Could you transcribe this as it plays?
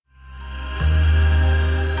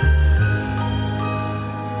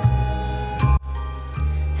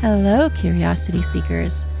Hello, curiosity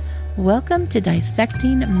seekers. Welcome to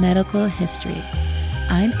Dissecting Medical History.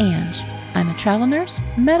 I'm Ange. I'm a travel nurse,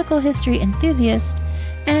 medical history enthusiast,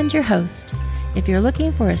 and your host. If you're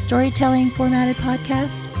looking for a storytelling formatted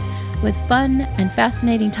podcast with fun and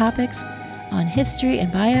fascinating topics on history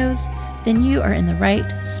and bios, then you are in the right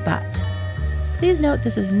spot. Please note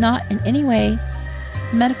this is not in any way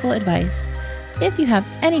medical advice. If you have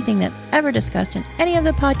anything that's ever discussed in any of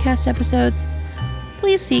the podcast episodes,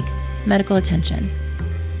 please seek medical attention.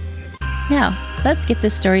 Now, let's get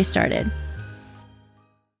this story started.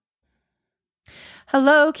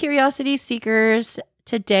 Hello, curiosity seekers.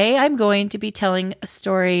 Today I'm going to be telling a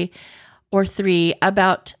story or three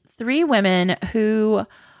about three women who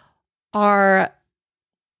are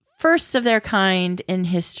firsts of their kind in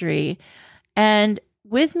history. And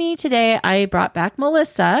with me today, I brought back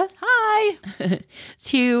Melissa. Hi!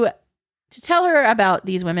 to tell her about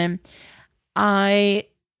these women. I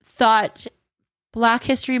thought Black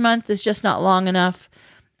History Month is just not long enough.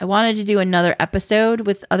 I wanted to do another episode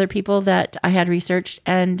with other people that I had researched,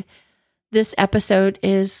 and this episode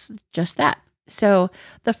is just that. So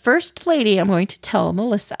the first lady I'm going to tell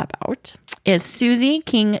Melissa about is Susie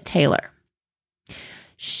King Taylor.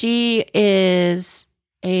 She is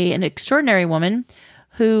an extraordinary woman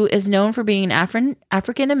who is known for being an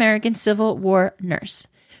African-American Civil War nurse.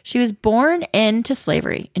 She was born into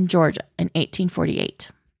slavery in Georgia in 1848.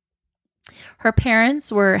 Her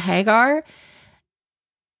parents were Hagar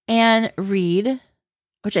and Reed,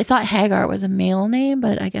 which I thought Hagar was a male name,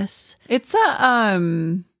 but I guess it's I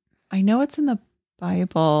know it's in the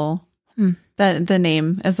Bible that the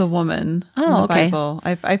name as a woman in the Bible.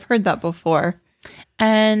 I've heard that before.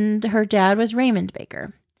 And her dad was Raymond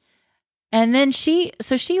Baker. And then she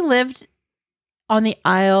lived on the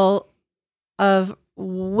Isle of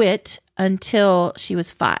Wight until she was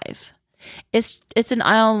 5. It's an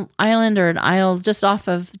island or an isle just off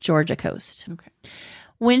of Georgia coast. Okay.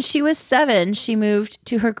 When she was 7, she moved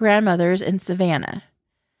to her grandmother's in Savannah.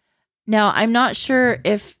 Now, I'm not sure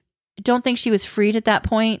don't think she was freed at that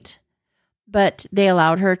point, but they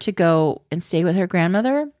allowed her to go and stay with her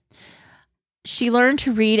grandmother. She learned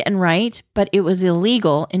to read and write, but it was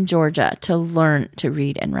illegal in Georgia to learn to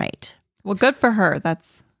read and write. Well, good for her.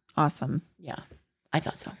 That's awesome. Yeah, I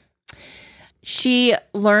thought so. She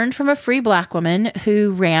learned from a free Black woman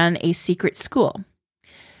who ran a secret school.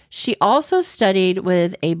 She also studied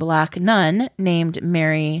with a Black nun named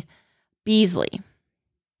Mary Beasley.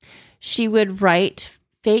 She would write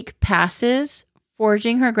fake passes,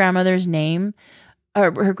 forging her grandmother's name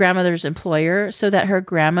or her grandmother's employer so that her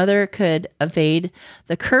grandmother could evade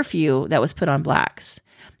the curfew that was put on Blacks.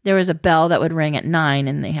 There was a bell that would ring at 9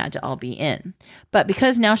 and they had to all be in. But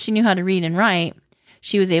because now she knew how to read and write,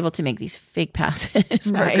 she was able to make these fake passes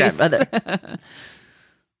for her grandmother.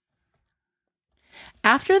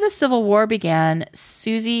 After the Civil War began,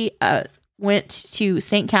 Susie went to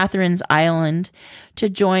St. Catherine's Island to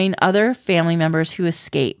join other family members who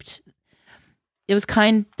escaped.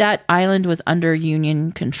 That island was under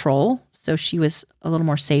Union control, so she was a little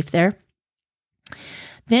more safe there.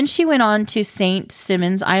 Then she went on to St.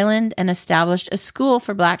 Simons Island and established a school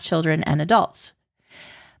for Black children and adults.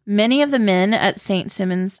 Many of the men at St.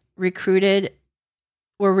 Simons were recruited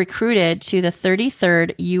to the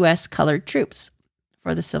 33rd U.S. Colored Troops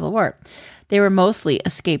for the Civil War. They were mostly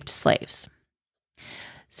escaped slaves.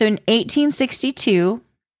 So in 1862,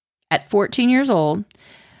 at 14 years old,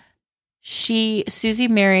 Susie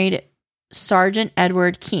married Sergeant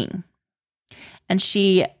Edward King, and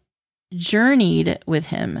she journeyed with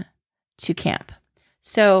him to camp.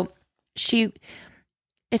 So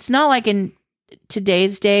it's not like in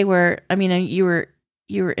today's day where, I mean, you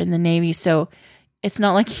were in the Navy, so it's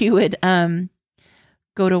not like you would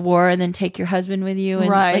go to war and then take your husband with you and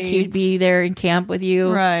like he'd be there in camp with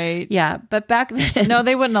you. Right. Yeah. But back then, no,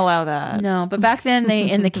 they wouldn't allow that. No, but back then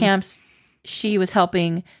in the camps, she was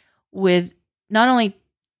helping with not only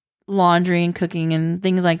laundry and cooking and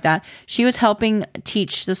things like that. She was helping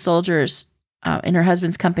teach the soldiers in her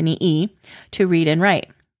husband's company E to read and write.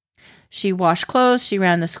 She washed clothes. She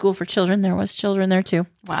ran the school for children. There was children there too.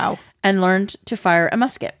 Wow. And learned to fire a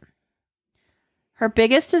musket. Her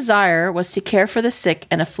biggest desire was to care for the sick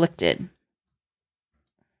and afflicted.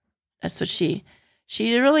 That's what she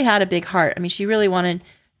really had a big heart. I mean, she really wanted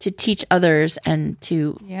to teach others and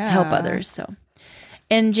to help others. So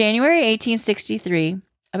in January 1863,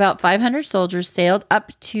 about 500 soldiers sailed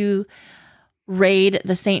up to raid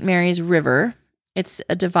the St. Mary's River. It's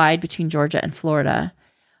a divide between Georgia and Florida.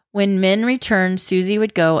 When men returned, Susie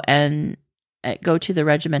would go to the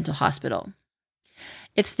regimental hospital.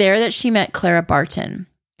 It's there that she met Clara Barton.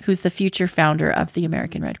 who's the future founder of the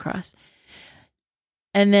American Red Cross.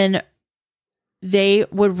 And then they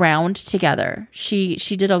would round together. She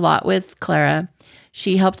did a lot with Clara.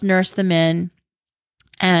 She helped nurse the men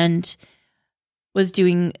and was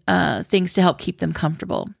doing things to help keep them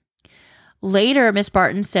comfortable. Later, Miss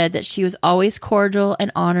Barton said that she was always cordial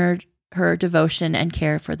and honored her devotion and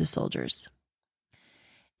care for the soldiers.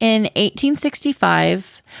 In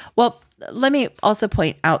 1865, well, let me also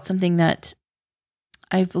point out something that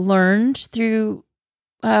I've learned through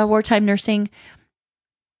wartime nursing.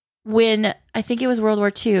 When I think it was World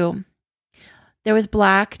War II, there was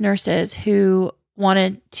Black nurses who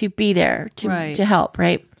wanted to be there to help,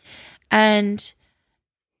 right? And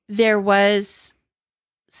there was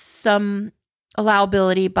some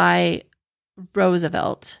allowability by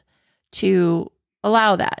Roosevelt to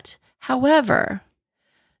allow that. However,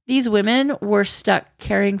 these women were stuck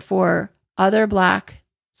caring for other Black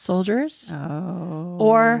soldiers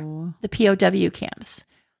or the POW camps,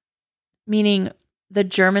 meaning the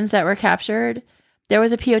Germans that were captured. There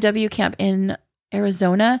was a POW camp in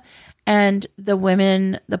Arizona, and the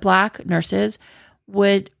women, the Black nurses,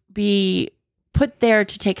 would be put there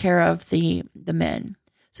to take care of the men.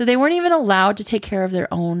 So they weren't even allowed to take care of their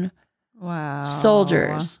own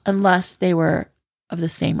soldiers unless they were of the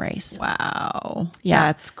same race. Wow. Yeah.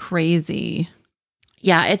 That's crazy.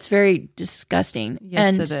 Yeah, it's very disgusting.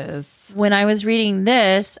 Yes, it is. When I was reading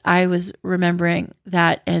this, I was remembering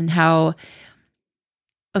that and how,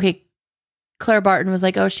 Clara Barton was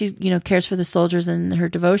like, oh, she, cares for the soldiers and her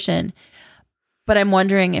devotion. But I'm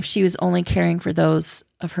wondering if she was only caring for those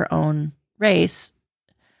of her own race.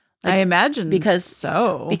 I imagine because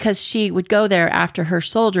she would go there after her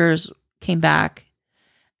soldiers came back.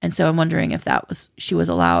 And so I'm wondering if she was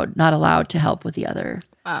not allowed to help with the other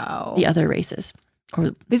races.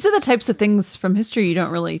 Or these are the types of things from history you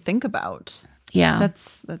don't really think about. Yeah.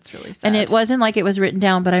 That's really sad. And it wasn't like it was written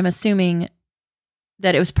down, but I'm assuming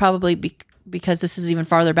that it was probably because this is even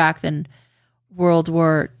farther back than World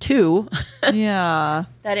War II. Yeah.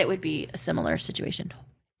 That it would be a similar situation.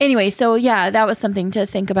 Anyway, so yeah, that was something to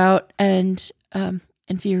think about and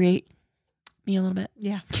infuriate me a little bit.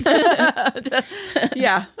 Yeah.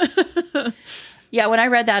 Yeah. Yeah, when I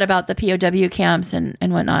read that about the POW camps and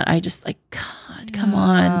whatnot, I just like, God, come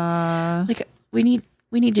on. Like we need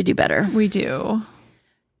to do better. We do.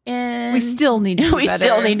 And we still need to do better. We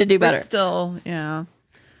still need to do better.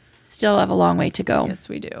 Still have a long way to go. Yes,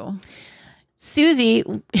 we do. Susie,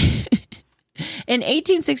 in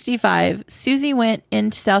 1865, Susie went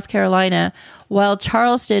into South Carolina while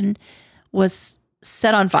Charleston was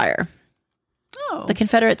set on fire. Oh. The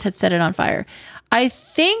Confederates had set it on fire. I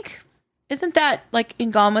think, isn't that like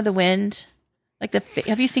in Gone with the Wind? Like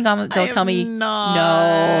have you seen Gone with? Don't tell me.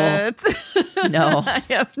 Not. No. I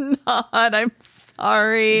have not. I'm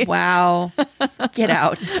sorry. Wow. Get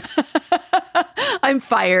out. I'm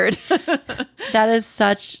fired. That's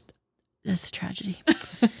a tragedy.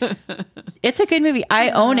 It's a good movie. I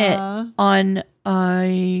own it on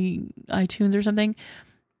iTunes or something.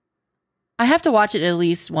 I have to watch it at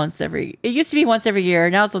least it used to be once every year.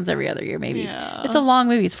 Now it's once every other year, maybe. Yeah. It's a long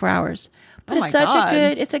movie. It's 4 hours. But it's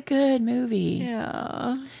it's a good movie.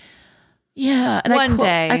 Yeah. Yeah. And One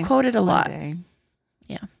day. I quote it a lot. Day.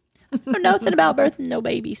 Yeah. I know nothing about birth and no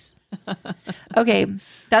babies. Okay.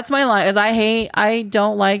 That's my line. Because I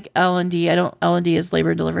don't like L&D. L&D is labor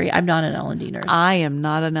and delivery. I'm not an L&D nurse. I am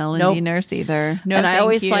not an L&D nurse either. No, and I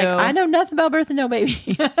always you. like, I know nothing about birth and no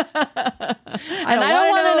babies. I don't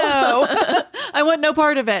want to know. I want no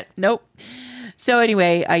part of it. Nope. So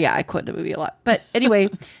anyway, I quote the movie a lot. But anyway,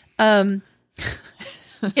 in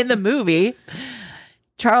the movie,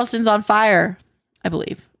 Charleston's on fire, I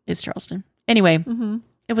believe. It's Charleston. Anyway,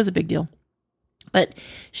 It was a big deal. But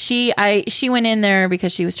she went in there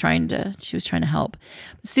because she was trying to help.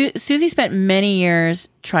 Susie spent many years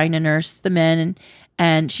trying to nurse the men,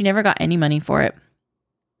 and she never got any money for it.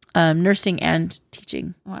 Nursing and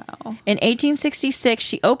teaching. Wow. In 1866,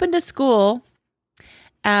 she opened a school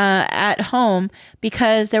at home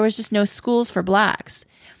because there was just no schools for Blacks.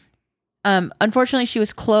 Unfortunately,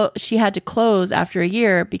 she had to close after a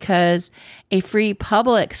year because a free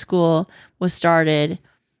public school was started,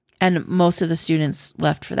 and most of the students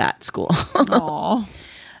left for that school. Aww.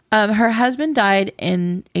 Her husband died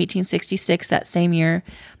in 1866, that same year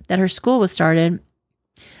that her school was started,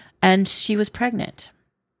 and she was pregnant.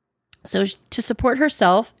 So to support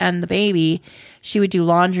herself and the baby, she would do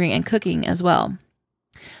laundry and cooking as well.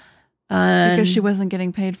 Because she wasn't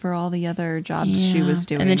getting paid for all the other jobs she was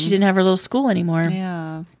doing. And then she didn't have her little school anymore.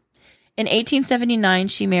 Yeah. In 1879,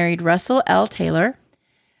 she married Russell L. Taylor,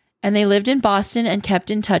 and they lived in Boston and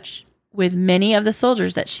kept in touch with many of the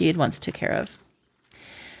soldiers that she had once took care of.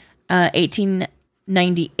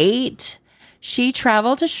 1898, she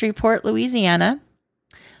traveled to Shreveport, Louisiana,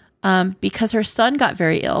 because her son got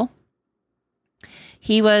very ill.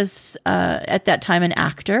 He was, at that time, an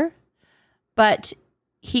actor, but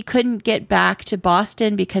he couldn't get back to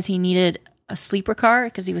Boston because he needed a sleeper car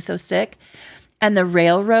because he was so sick. And the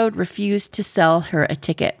railroad refused to sell her a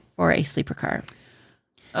ticket for a sleeper car.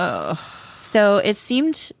 Oh. So it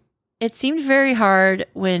seemed very hard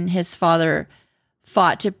when his father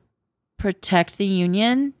fought to protect the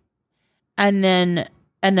Union and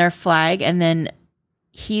their flag, and then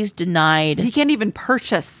he's denied. He can't even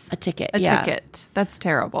purchase a ticket. Ticket. That's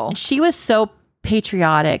terrible. And she was so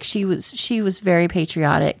patriotic. She was very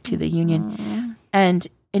patriotic to the Union, and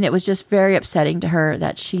it was just very upsetting to her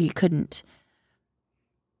that she couldn't.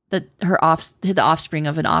 That the offspring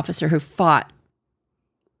of an officer who fought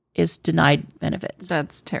is denied benefits.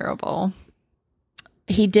 That's terrible.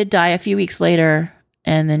 He did die a few weeks later,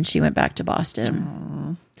 and then she went back to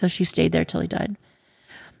Boston. So she stayed there till he died.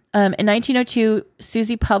 In 1902,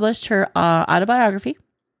 Susie published her autobiography.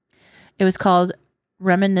 It was called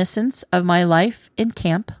Reminiscence of My Life in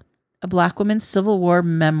Camp, a Black Woman's Civil War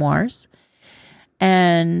Memoirs,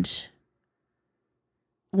 and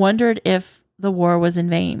wondered if the war was in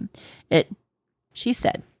vain. She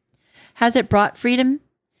said, "Has it brought freedom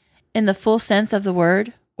in the full sense of the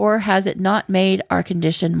word, or has it not made our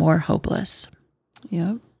condition more hopeless?"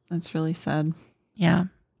 Yep, that's really sad. Yeah.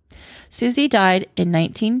 Susie died in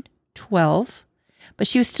 1912, but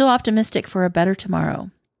she was still optimistic for a better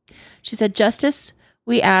tomorrow. She said, "Justice,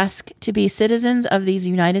 we ask to be citizens of these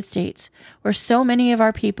United States, where so many of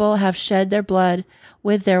our people have shed their blood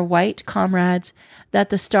with their white comrades, that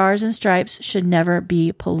the stars and stripes should never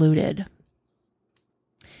be polluted."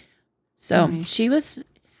 So nice.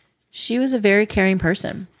 She was a very caring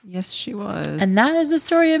person. Yes, she was. And that is the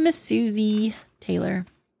story of Miss Susie Taylor.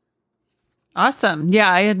 Awesome.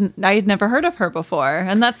 Yeah, I had never heard of her before.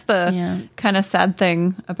 And that's the kind of sad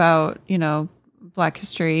thing about, Black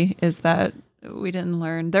history is that we didn't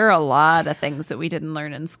learn. There are a lot of things that we didn't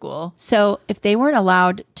learn in school. So if they weren't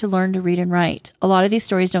allowed to learn to read and write, a lot of these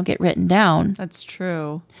stories don't get written down. That's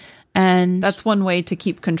true. And that's one way to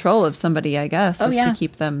keep control of somebody, I guess, to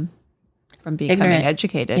keep them from becoming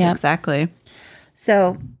educated. Yep. Exactly.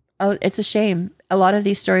 So it's a shame. A lot of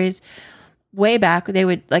these stories way back, they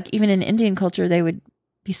would, like, even in Indian culture, they would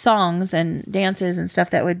be songs and dances and stuff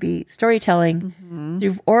that would be storytelling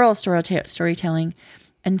through oral storytelling.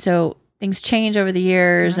 And so things change over the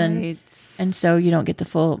years, and so you don't get the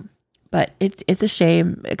full, but it's a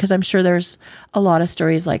shame because I'm sure there's a lot of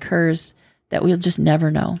stories like hers that we'll just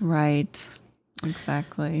never know. Right.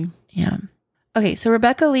 Exactly. Yeah. Okay. So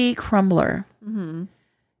Rebecca Lee Crumbler,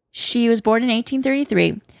 she was born in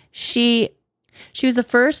 1833. She was the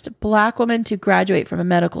first Black woman to graduate from a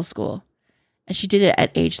medical school, and she did it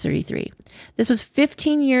at age 33. This was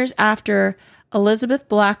 15 years after Elizabeth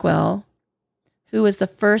Blackwell, who was the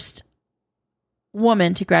first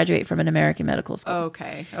woman to graduate from an American medical school.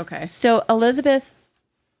 Okay. So Elizabeth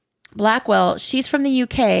Blackwell, she's from the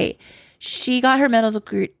UK. She got her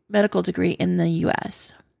medical degree in the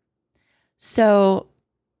US. So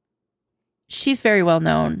she's very well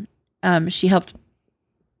known. She helped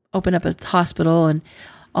open up a hospital and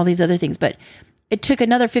all these other things, but it took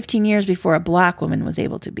another 15 years before a Black woman was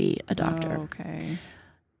able to be a doctor. Oh, okay.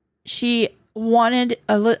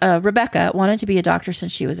 Rebecca wanted to be a doctor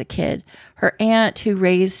since she was a kid. Her aunt who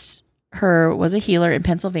raised her was a healer in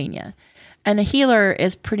Pennsylvania. And a healer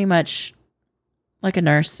is pretty much like a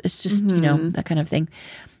nurse. It's just, that kind of thing.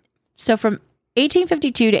 So from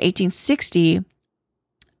 1852 to 1860,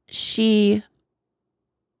 she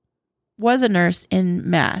was a nurse in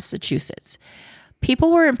Massachusetts.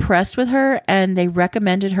 People were impressed with her, and they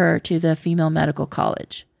recommended her to the female medical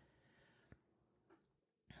college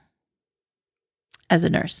as a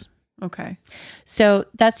nurse. Okay. So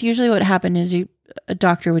that's usually what happened is a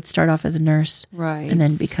doctor would start off as a nurse. Right. And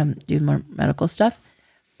then do more medical stuff.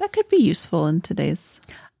 That could be useful in today's.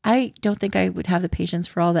 I don't think I would have the patience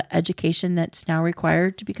for all the education that's now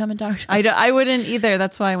required to become a doctor. I wouldn't either.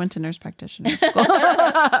 That's why I went to nurse practitioner school.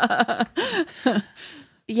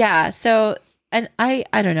 Yeah. So, and I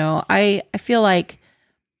don't know. I feel like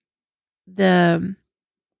the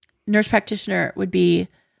nurse practitioner would be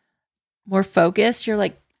more focused. You're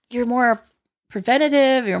more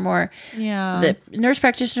preventative. You're more, the nurse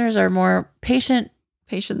practitioners are more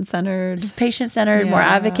patient-centered, more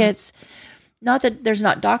advocates. Not that there's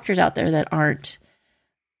not doctors out there that aren't,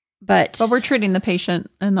 but we're treating the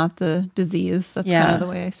patient and not the disease. That's kind of the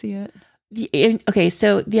way I see it. Okay.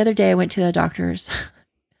 So the other day I went to the doctor's.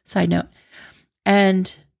 side note.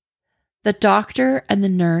 And the doctor and the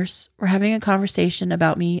nurse were having a conversation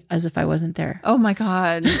about me as if I wasn't there. Oh my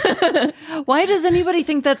God. Why does anybody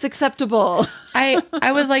think that's acceptable?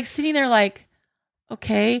 I was like sitting there like,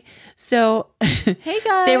 okay. So hey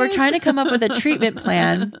guys. They were trying to come up with a treatment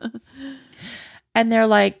plan. And they're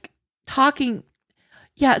like talking.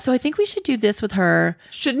 Yeah, so I think we should do this with her.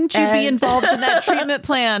 Shouldn't you be involved in that treatment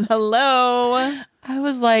plan? Hello. I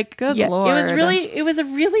was like, good Lord. It was a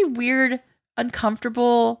really weird,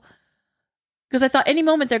 uncomfortable, because I thought any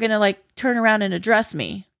moment they're going to like turn around and address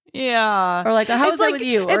me. Yeah. Or like, how's that with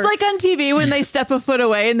you? It's like on TV when they step a foot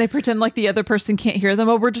away and they pretend like the other person can't hear them.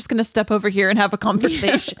 Oh, we're just going to step over here and have a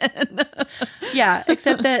conversation. Yeah,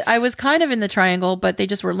 except that I was kind of in the triangle, but they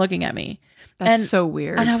just weren't looking at me. That's so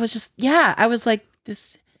weird. And I was just, I was like,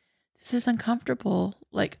 this is uncomfortable.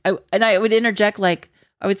 Like, I would interject, like,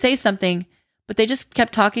 I would say something, but they just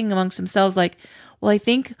kept talking amongst themselves, like, well, I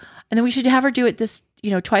think, and then we should have her do it this,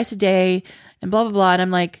 twice a day and blah, blah, blah. And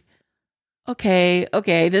I'm like, okay,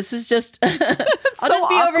 this is just, I'll just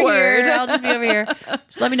be over here. I'll just be over here.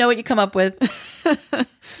 Just let me know what you come up with.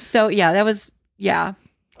 So yeah, that was, yeah.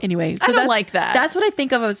 Anyway, so I don't like that. That's what I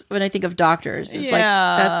think of when I think of doctors. It's like,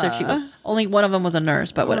 that's their treatment. Only one of them was a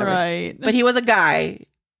nurse, but whatever. Right. But he was a guy.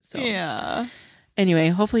 So yeah. Anyway,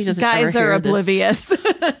 hopefully he doesn't Guys ever hear are oblivious.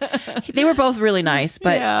 They were both really nice,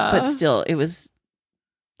 but still, it was.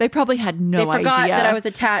 They probably had no idea. They forgot that I was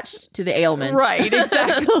attached to the ailment. Right,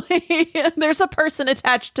 exactly. There's a person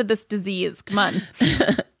attached to this disease. Come on.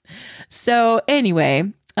 So anyway,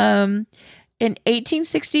 in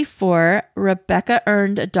 1864, Rebecca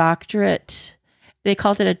earned a doctorate. They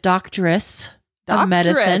called it a doctoress of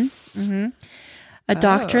medicine. Mm-hmm. A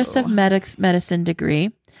doctoress of medicine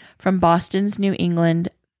degree from Boston's New England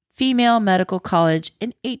Female Medical College in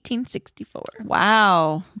 1864.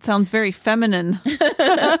 Wow. It sounds very feminine.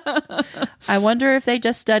 I wonder if they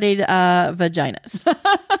just studied vaginas.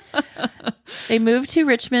 They moved to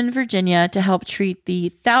Richmond, Virginia to help treat the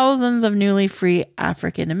thousands of newly free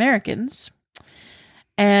African Americans.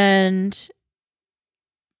 And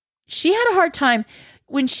she had a hard time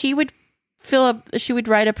when she would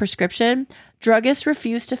write a prescription. Druggists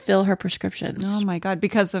refused to fill her prescriptions. Oh my God.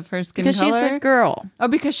 Because of her skin color? Because she's a girl.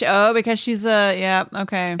 Because she's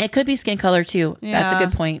okay. It could be skin color too. Yeah. That's a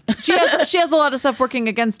good point. She has a lot of stuff working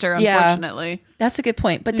against her, unfortunately. Yeah, that's a good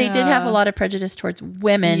point. But they did have a lot of prejudice towards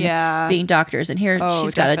women being doctors. And here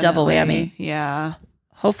she's got a double whammy. Yeah.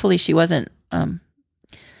 Hopefully she wasn't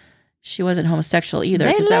homosexual either,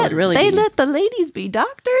 because that would really They let the ladies be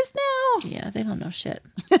doctors now? Yeah, they don't know shit.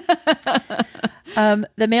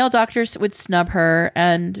 The male doctors would snub her,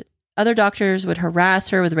 and other doctors would harass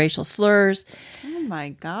her with racial slurs. Oh my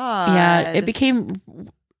God. Yeah,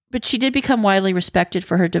 but she did become widely respected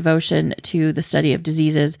for her devotion to the study of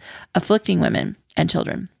diseases afflicting women and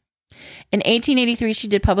children. In 1883, she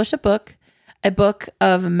did publish a book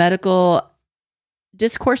of medical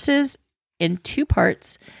discourses in 2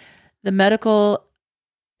 parts. The medical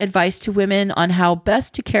advice to women on how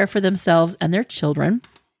best to care for themselves and their children.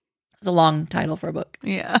 It's a long title for a book.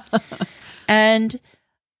 Yeah. And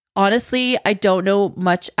honestly, I don't know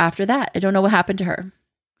much after that. I don't know what happened to her.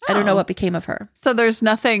 I don't know what became of her. So there's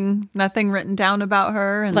nothing written down about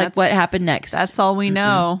her, and like what happened next. That's all we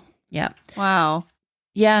know. Yeah. Wow.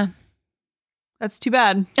 Yeah. That's too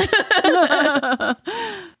bad.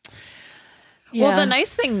 Yeah. Well, the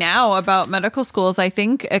nice thing now about medical schools, I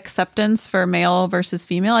think acceptance for male versus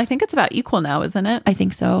female, I think it's about equal now, isn't it? I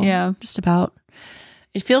think so. Yeah. Just about.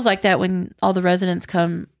 It feels like that when all the residents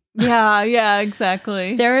come. Yeah,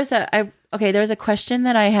 exactly. There was a question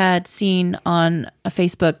that I had seen on a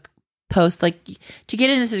Facebook post, like to get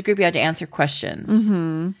into this group, you had to answer questions.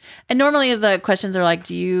 Mm-hmm. And normally the questions are like,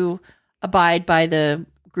 do you abide by the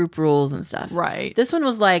group rules and stuff? Right. This one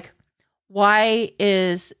was like, why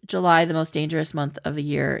is July the most dangerous month of the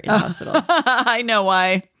year in a hospital? I know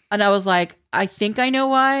why. And I was like, I think I know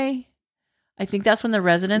why. I think that's when the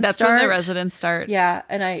residents start. That's when the residents start. Yeah.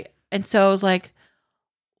 And so I was like,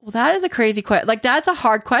 well, that is a crazy question. Like, that's a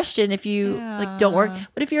hard question if you don't work.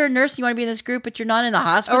 But if you're a nurse, you want to be in this group, but you're not in the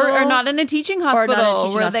hospital. Or not in a teaching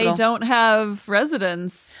hospital where they don't have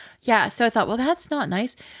residents. Yeah. So I thought, well, that's not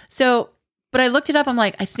nice. So... But I looked it up. I'm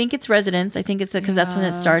like, I think it's residents. I think it's because that's when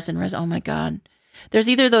it starts. And oh my God, there's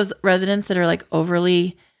either those residents that are like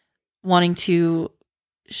overly wanting to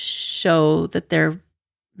show that they're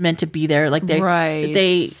meant to be there, like that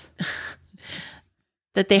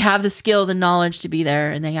they have the skills and knowledge to be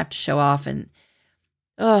there, and they have to show off. And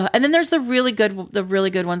then there's the really good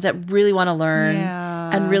ones that really want to learn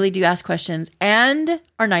and really do ask questions and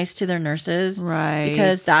are nice to their nurses, right?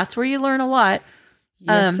 Because that's where you learn a lot.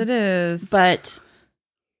 Yes, it is. But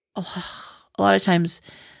a lot of times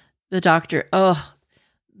the doctor,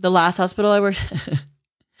 the last hospital I worked,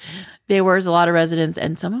 there was a lot of residents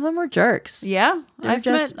and some of them were jerks. Yeah. I've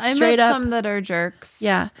met some that are jerks.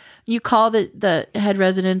 Yeah. You call the head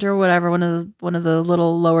resident or whatever, one of the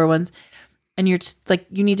little lower ones, and you're just like,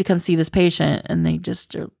 you need to come see this patient. And they just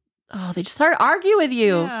start to argue with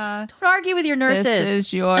you. Yeah. Don't argue with your nurses. This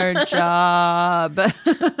is your job.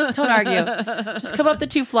 Don't argue. Just come up the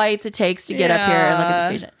 2 flights it takes to get up here and look at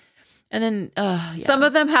this patient. And then, some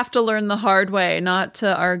of them have to learn the hard way, not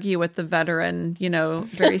to argue with the veteran,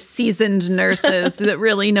 very seasoned nurses that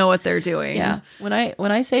really know what they're doing. Yeah. When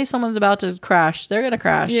I say someone's about to crash, they're going to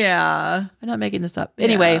crash. Yeah. I'm not making this up.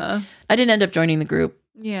 Anyway, I didn't end up joining the group.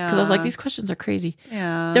 Yeah. Because I was like, these questions are crazy.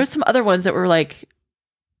 Yeah. There was some other ones that were like,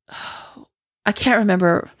 I can't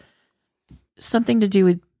remember, something to do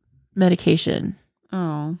with medication.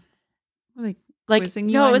 Oh. Like,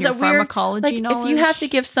 no, it was a pharmacology weird, like, knowledge? if you have to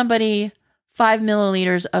give somebody 5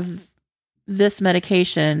 milliliters of this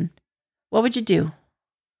medication, what would you do?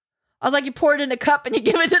 I was like, you pour it in a cup and you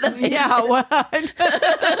give it to the patient. Yeah, what?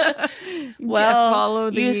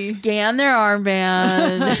 Well, you scan their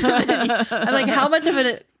armband. I'm like, how much of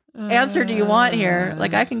an answer do you want here?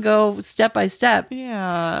 Like, I can go step by step.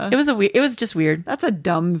 Yeah. It was just weird. That's a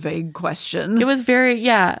dumb, vague question. It was very,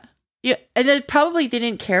 yeah. And they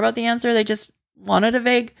didn't care about the answer. They just wanted a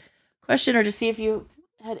vague question or to see if you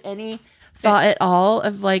had any thought at all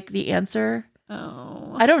of like the answer.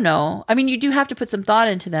 Oh, I don't know. I mean, you do have to put some thought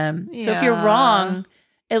into them. Yeah. So if you're wrong,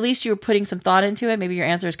 at least you're putting some thought into it. Maybe your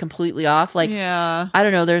answer is completely off. Like, I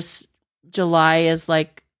don't know. There's July is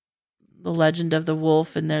like the legend of the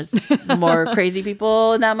wolf, and there's more crazy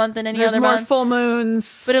people in that month than any other month. There's more full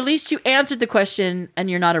moons. But at least you answered the question and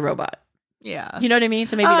you're not a robot. Yeah. You know what I mean?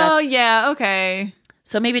 So maybe that's... Oh, yeah. Okay.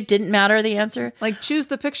 So maybe it didn't matter the answer. Like choose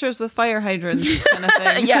the pictures with fire hydrants kind of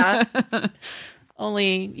thing. Yeah.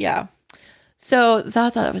 Only, yeah. So I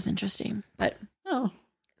thought that was interesting. But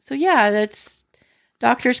so yeah, that's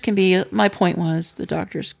doctors can be, my point was the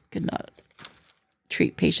doctors could not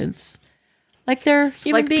treat patients like they're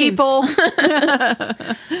human beings. People.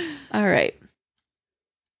 All right.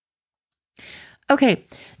 Okay.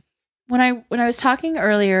 When I was talking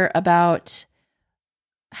earlier about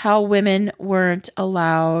how women weren't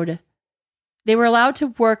allowed, they were allowed to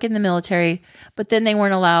work in the military, but then they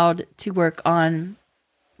weren't allowed to work on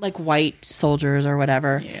like white soldiers or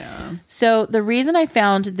whatever. Yeah. So the reason I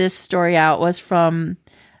found this story out was from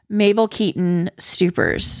Mabel Keaton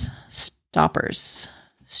Stoppers.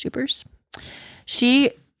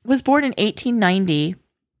 She was born in 1890.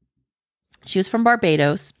 She was from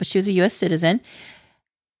Barbados, but she was a U.S. citizen.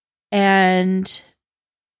 And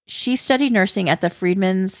she studied nursing at the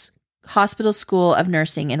Freedmen's Hospital School of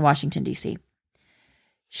Nursing in Washington, D.C.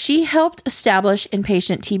 She helped establish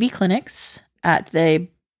inpatient TB clinics at the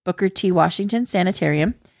Booker T. Washington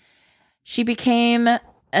Sanitarium. She became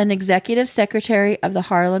an executive secretary of the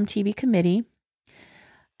Harlem TB Committee.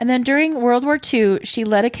 And then during World War II, she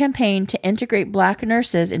led a campaign to integrate Black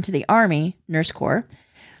nurses into the Army Nurse Corps.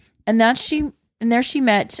 And there she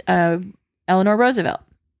met Eleanor Roosevelt.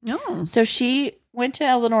 Oh. So she went to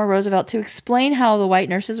Eleanor Roosevelt to explain how the white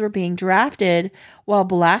nurses were being drafted while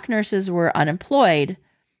Black nurses were unemployed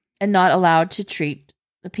and not allowed to treat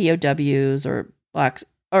the POWs or Blacks,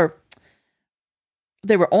 or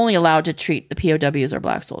they were only allowed to treat the POWs or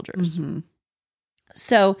Black soldiers. Mm-hmm.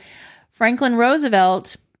 So Franklin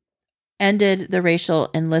Roosevelt ended the racial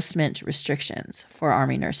enlistment restrictions for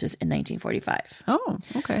Army nurses in 1945. Oh,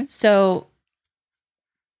 okay. So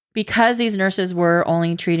because these nurses were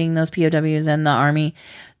only treating those POWs in the Army,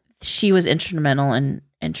 she was instrumental in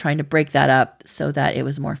trying to break that up so that it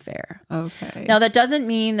was more fair. Okay. Now, that doesn't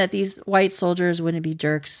mean that these white soldiers wouldn't be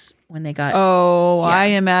jerks when they got... Oh, yeah. I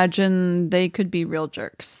imagine they could be real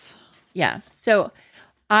jerks. Yeah. So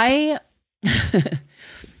I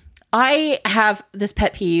have this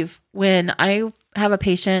pet peeve when I have a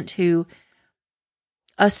patient who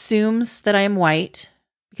assumes that I am white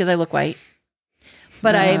because I look white.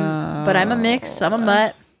 But I'm a mix. I'm a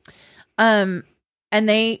mutt.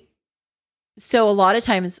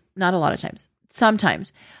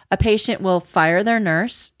 Sometimes a patient will fire their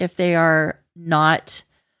nurse if they are not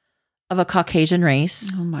of a Caucasian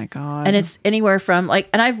race. Oh my God. And it's anywhere from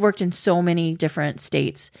and I've worked in so many different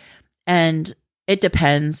states, and it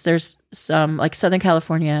depends. There's some like Southern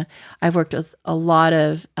California. I've worked with a lot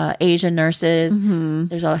of Asian nurses. Mm-hmm.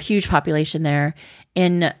 There's a huge population there.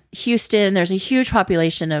 In Houston, there's a huge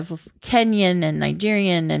population of Kenyan and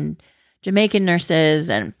Nigerian and Jamaican nurses,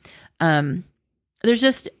 and there's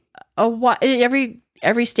just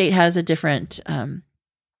every state has a different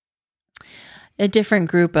a different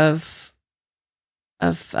group of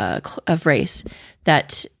race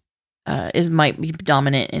that might be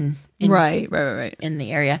dominant in right in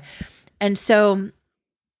the area. And so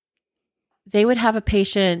they would have a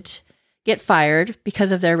patient get fired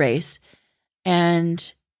because of their race,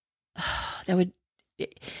 and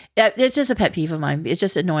it's just a pet peeve of mine. It's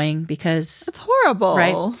just annoying because it's horrible,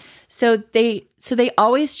 right? So they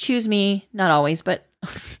always choose me, not always, but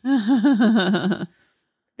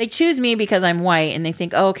they choose me because I'm white, and they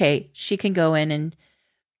think, oh, okay, she can go in and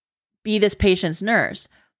be this patient's nurse.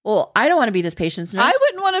 Well, I don't want to be this patient's nurse. I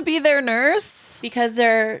wouldn't want to be their nurse. Because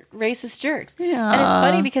they're racist jerks. Yeah. And it's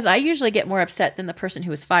funny because I usually get more upset than the person who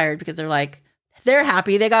was fired because they're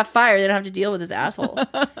happy they got fired. They don't have to deal with this asshole.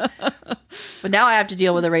 But now I have to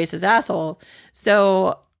deal with a racist asshole.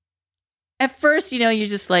 So at first, you're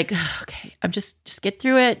just like, okay, I'm just get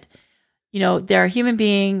through it. They're a human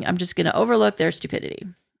being. I'm just going to overlook their stupidity.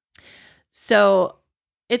 So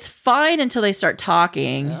it's fine until they start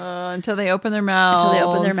talking. Until they open their mouths.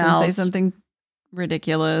 And say something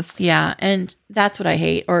ridiculous. Yeah, and that's what I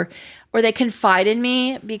hate. Or they confide in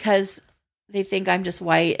me because they think I'm just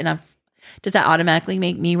white, and does that automatically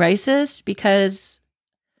make me racist because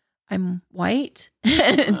I'm white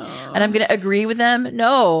and I'm going to agree with them?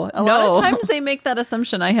 No. A lot of times they make that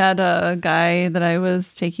assumption. I had a guy that I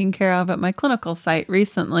was taking care of at my clinical site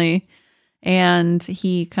recently, and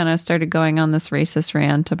he kind of started going on this racist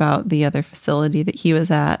rant about the other facility that he was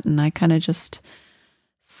at, and I kind of just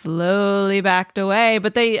slowly backed away.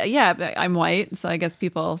 But I'm white, so I guess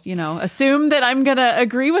people, assume that I'm gonna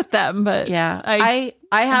agree with them. But yeah, I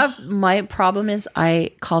have, my problem is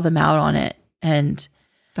I call them out on it, and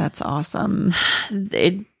that's awesome.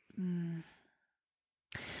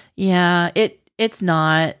 It's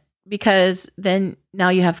not, because then now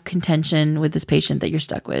you have contention with this patient that you're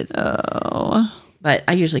stuck with. Oh, but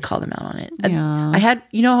I usually call them out on it. Yeah. I had,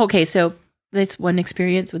 okay, so this one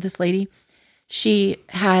experience with this lady. She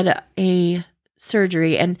had a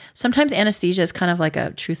surgery, and sometimes anesthesia is kind of like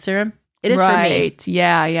a truth serum. It is right. for me.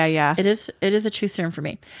 Yeah. It is a truth serum for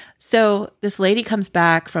me. So this lady comes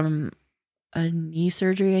back from a knee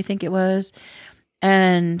surgery, I think it was,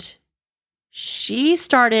 and she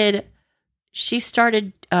started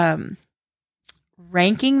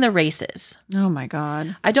ranking the races. Oh my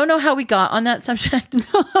God. I don't know how we got on that subject,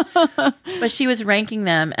 but she was ranking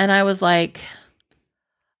them, and I was like,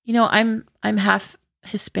 I'm half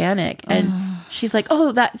Hispanic, and she's like,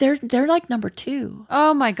 oh, that they're like number 2.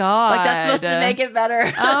 Oh my God. Like that's supposed to make it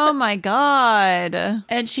better. Oh my God.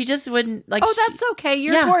 And she just wouldn't like. Oh, that's okay.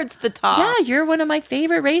 You're towards the top. Yeah, you're one of my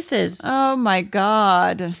favorite races. Oh my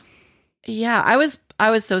God. Yeah, I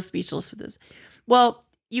was so speechless with this. Well,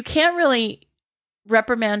 you can't really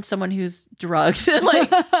reprimand someone who's drugged,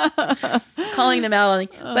 like calling them out.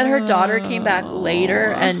 But her daughter came back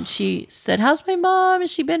later, and she said, "How's my mom?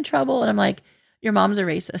 Has she been in trouble?" And I'm like, "Your mom's a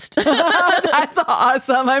racist." That's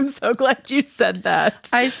awesome. I'm so glad you said that.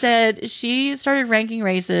 I said she started ranking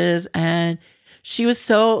races, and she was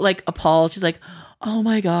so like appalled. She's like, "Oh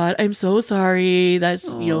my God, I'm so sorry. That's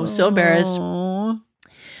so embarrassed."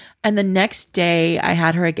 And the next day, I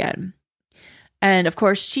had her again. And of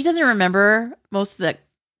course, she doesn't remember most of the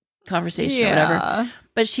conversation or whatever.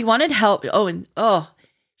 But she wanted help.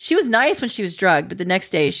 She was nice when she was drugged, but the next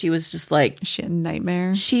day she was just like, is she a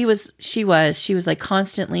nightmare? She was like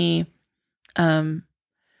constantly,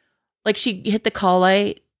 like she hit the call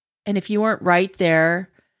light, and if you weren't right there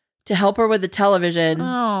to help her with the television,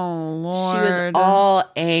 oh Lord, she was all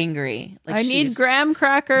angry. Like, I need graham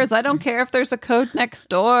crackers. I don't care if there's a code next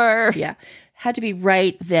door. Yeah. Had to be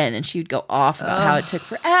right then, and she would go off about how it took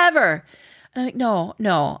forever. And I'm like, no,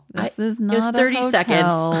 this is not. It was 30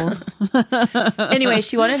 seconds. Anyway,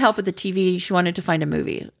 she wanted help with the TV. She wanted to find a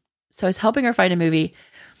movie, so I was helping her find a movie,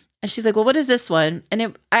 and she's like, "Well, what is this one?"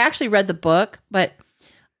 And I actually read the book, but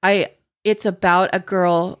it's about a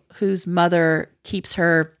girl whose mother keeps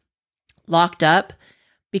her locked up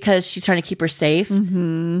because she's trying to keep her safe.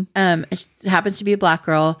 Mm-hmm. It happens to be a Black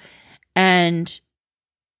girl, and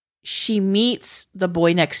she meets the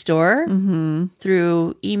boy next door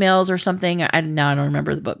through emails or something. I don't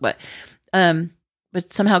remember the book, but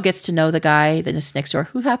somehow gets to know the guy that is next door,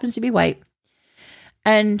 who happens to be white.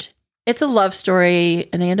 And it's a love story,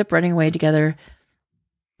 and they end up running away together.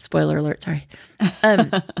 Spoiler alert, sorry.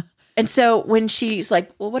 And so when she's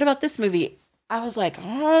like, "Well, what about this movie?" I was like,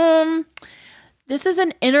 this is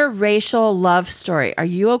an interracial love story. Are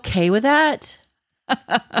you okay with that?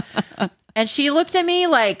 And she looked at me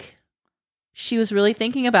like she was really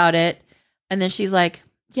thinking about it. And then she's like,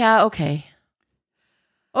 "Yeah, okay."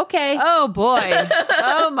 Okay. Oh boy.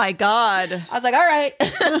 Oh my God. I was like, all right.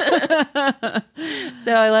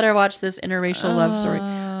 So I let her watch this interracial love story.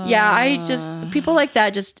 Yeah, people like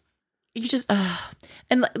that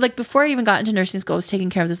and like before I even got into nursing school, I was taking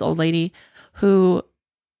care of this old lady who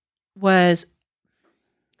was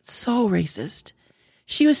so racist.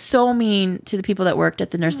 She was so mean to the people that worked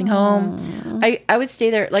at the nursing home. I would stay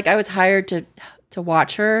there. Like I was hired to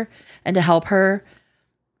watch her and to help her.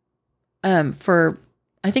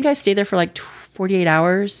 I think I stayed there for like 48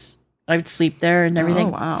 hours. I would sleep there and everything.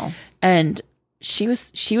 Oh, wow. And she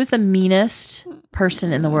was the meanest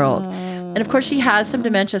person in the world. And of course she has some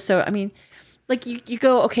dementia. So, I mean, like you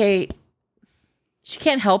go, okay, she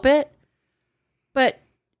can't help it, but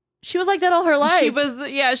she was like that all her life. She was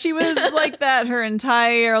like that her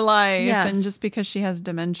entire life. Yes. And just because she has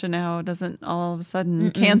dementia now doesn't all of a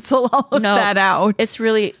sudden cancel all of that out. It's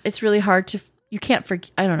really hard you can't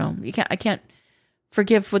forgive. I don't know. I can't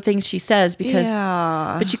forgive what things she says because,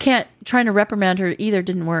 but you can't, trying to reprimand her either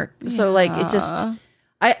didn't work. So like it just,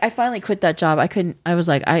 I finally quit that job. I couldn't, I was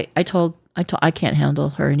like, I told, I can't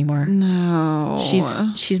handle her anymore. No.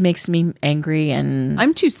 She's makes me angry and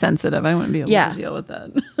I'm too sensitive. I wouldn't be able to deal with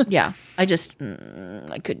that. Yeah. I just,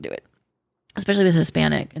 I couldn't do it. Especially with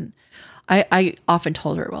Hispanic. And I often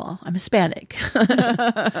told her, well, I'm Hispanic.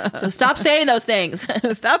 So stop saying those things.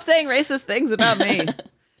 Stop saying racist things about me.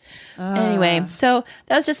 Anyway, so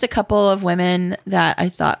that was just a couple of women that I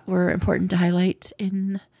thought were important to highlight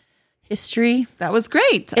in history. That was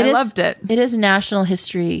great. I loved it. It is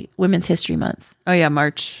Women's History Month. Oh yeah,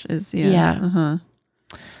 March is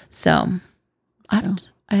So I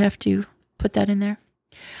have to put that in there.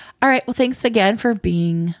 All right. Well, thanks again for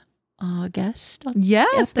being a guest.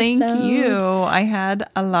 Yes, thank you. I had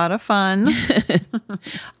a lot of fun.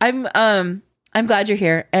 I'm glad you're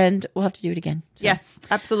here, and we'll have to do it again. So. Yes,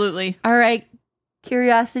 absolutely. All right.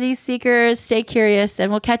 Curiosity seekers, stay curious, and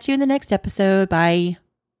we'll catch you in the next episode. Bye.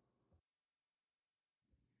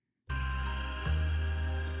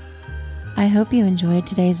 I hope you enjoyed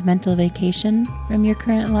today's mental vacation from your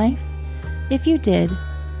current life. If you did,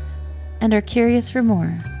 and are curious for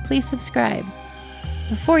more, please subscribe.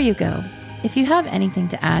 Before you go, if you have anything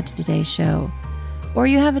to add to today's show, or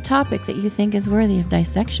you have a topic that you think is worthy of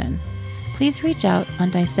dissection, please reach out on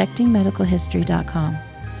dissectingmedicalhistory.com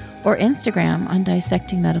or Instagram on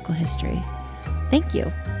Dissecting Medical History. Thank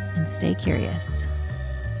you, and stay curious.